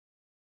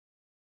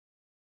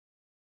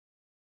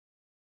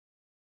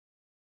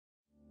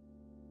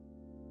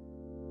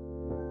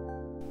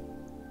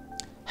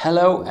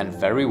Hello and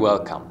very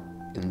welcome.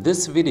 In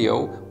this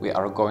video we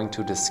are going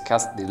to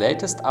discuss the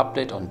latest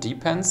update on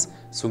Depence,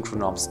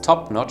 Syncronorm's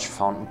top-notch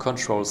fountain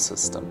control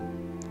system.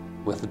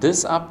 With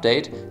this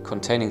update,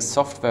 containing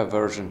software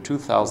version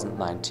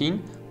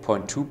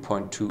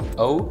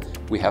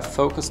 2019.2.20, we have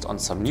focused on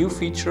some new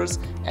features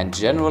and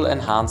general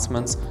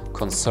enhancements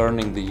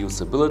concerning the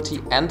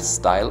usability and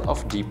style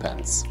of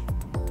Depence.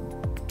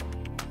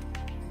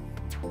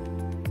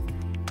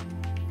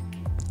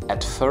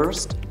 At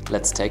first,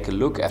 let's take a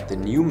look at the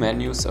new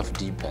menus of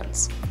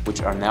Depence,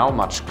 which are now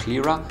much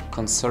clearer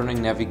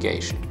concerning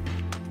navigation.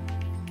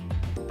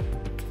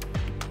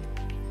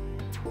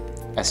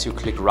 As you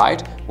click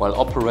right while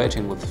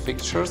operating with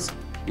fixtures,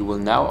 you will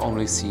now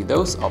only see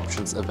those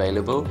options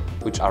available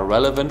which are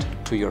relevant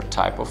to your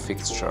type of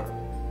fixture.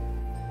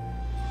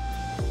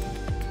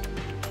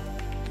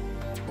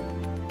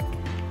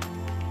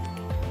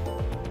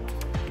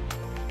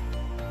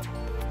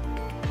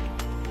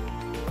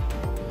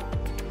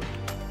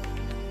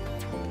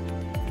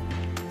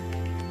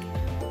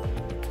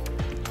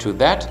 To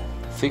that,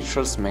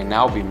 fixtures may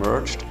now be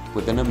merged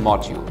within a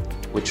module,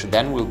 which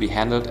then will be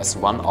handled as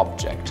one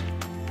object.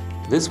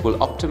 This will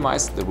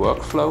optimize the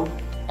workflow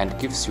and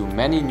gives you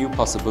many new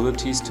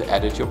possibilities to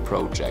edit your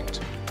project.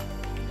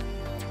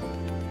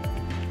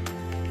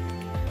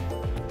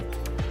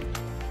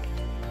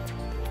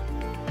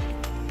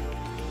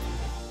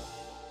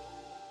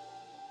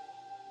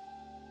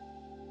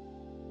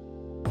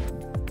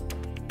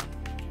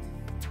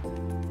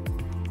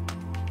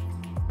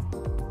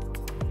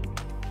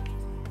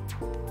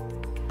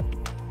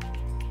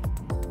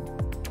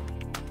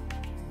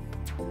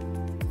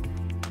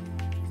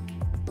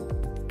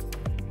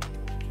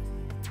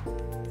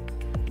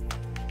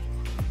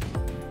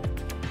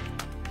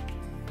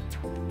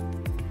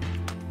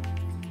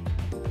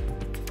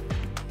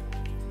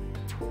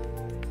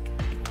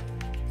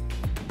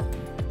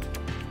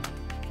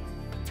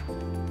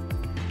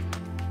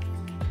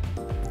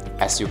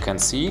 As you can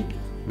see,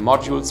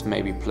 modules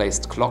may be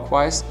placed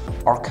clockwise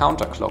or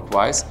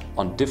counterclockwise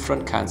on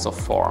different kinds of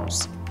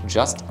forms,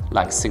 just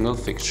like single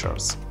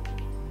fixtures.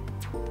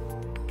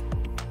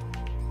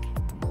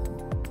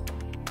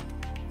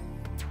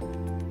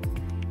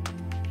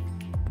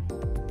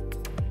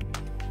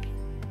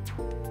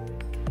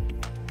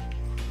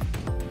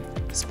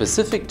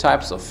 Specific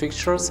types of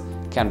fixtures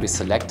can be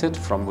selected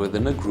from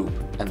within a group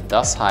and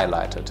thus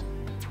highlighted.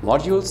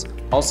 Modules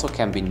also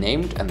can be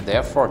named and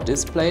therefore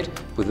displayed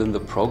within the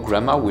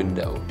programmer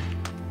window.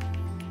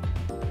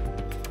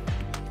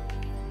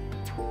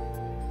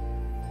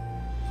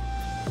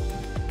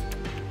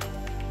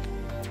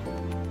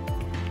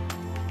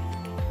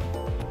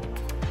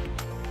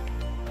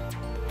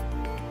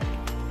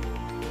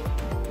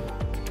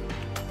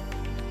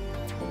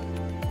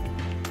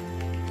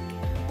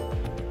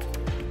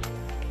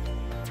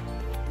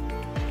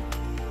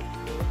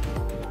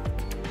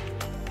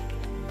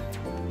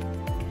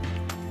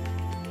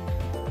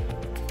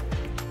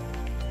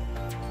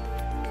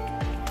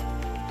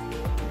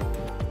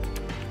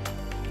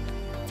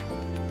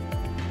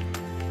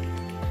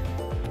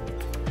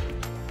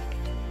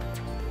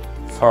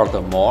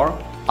 Furthermore,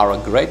 our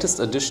greatest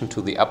addition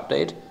to the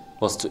update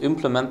was to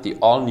implement the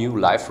all-new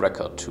Live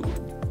Record tool.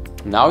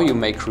 Now you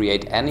may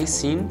create any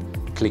scene,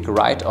 click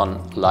right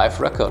on Live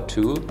Record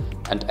tool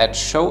and add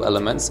show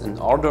elements in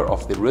order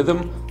of the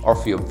rhythm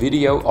of your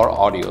video or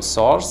audio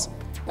source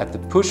at the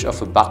push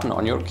of a button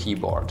on your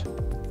keyboard.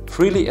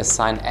 Freely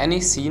assign any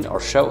scene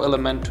or show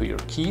element to your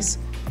keys,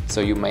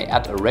 so you may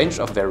add a range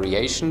of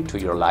variation to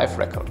your Live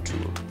Record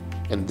tool.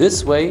 In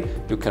this way,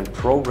 you can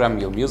program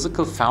your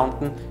musical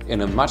fountain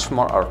in a much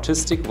more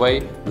artistic way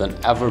than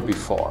ever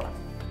before.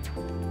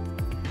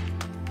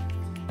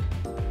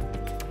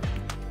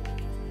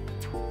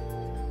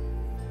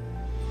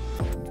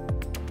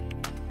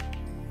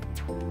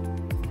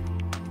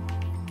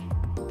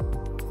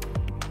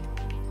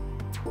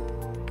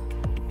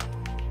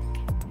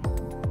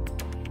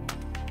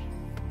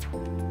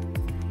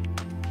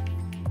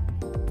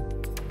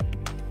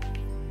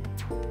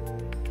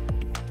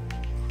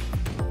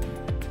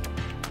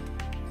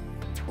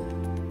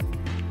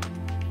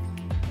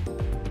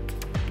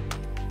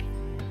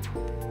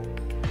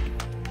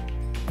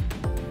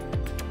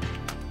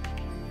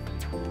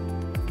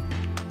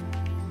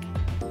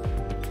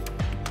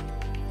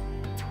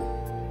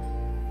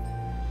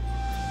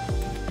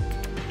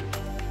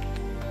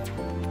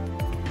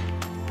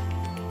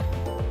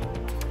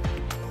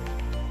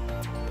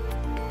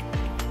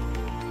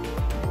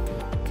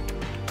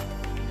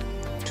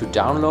 To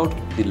download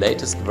the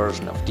latest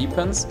version of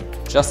Depence,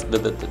 just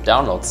visit the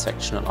download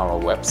section on our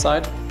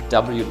website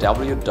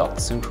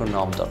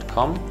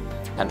www.syncronorm.com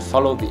and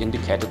follow the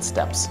indicated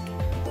steps.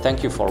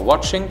 Thank you for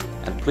watching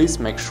and please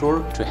make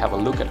sure to have a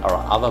look at our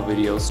other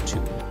videos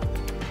too.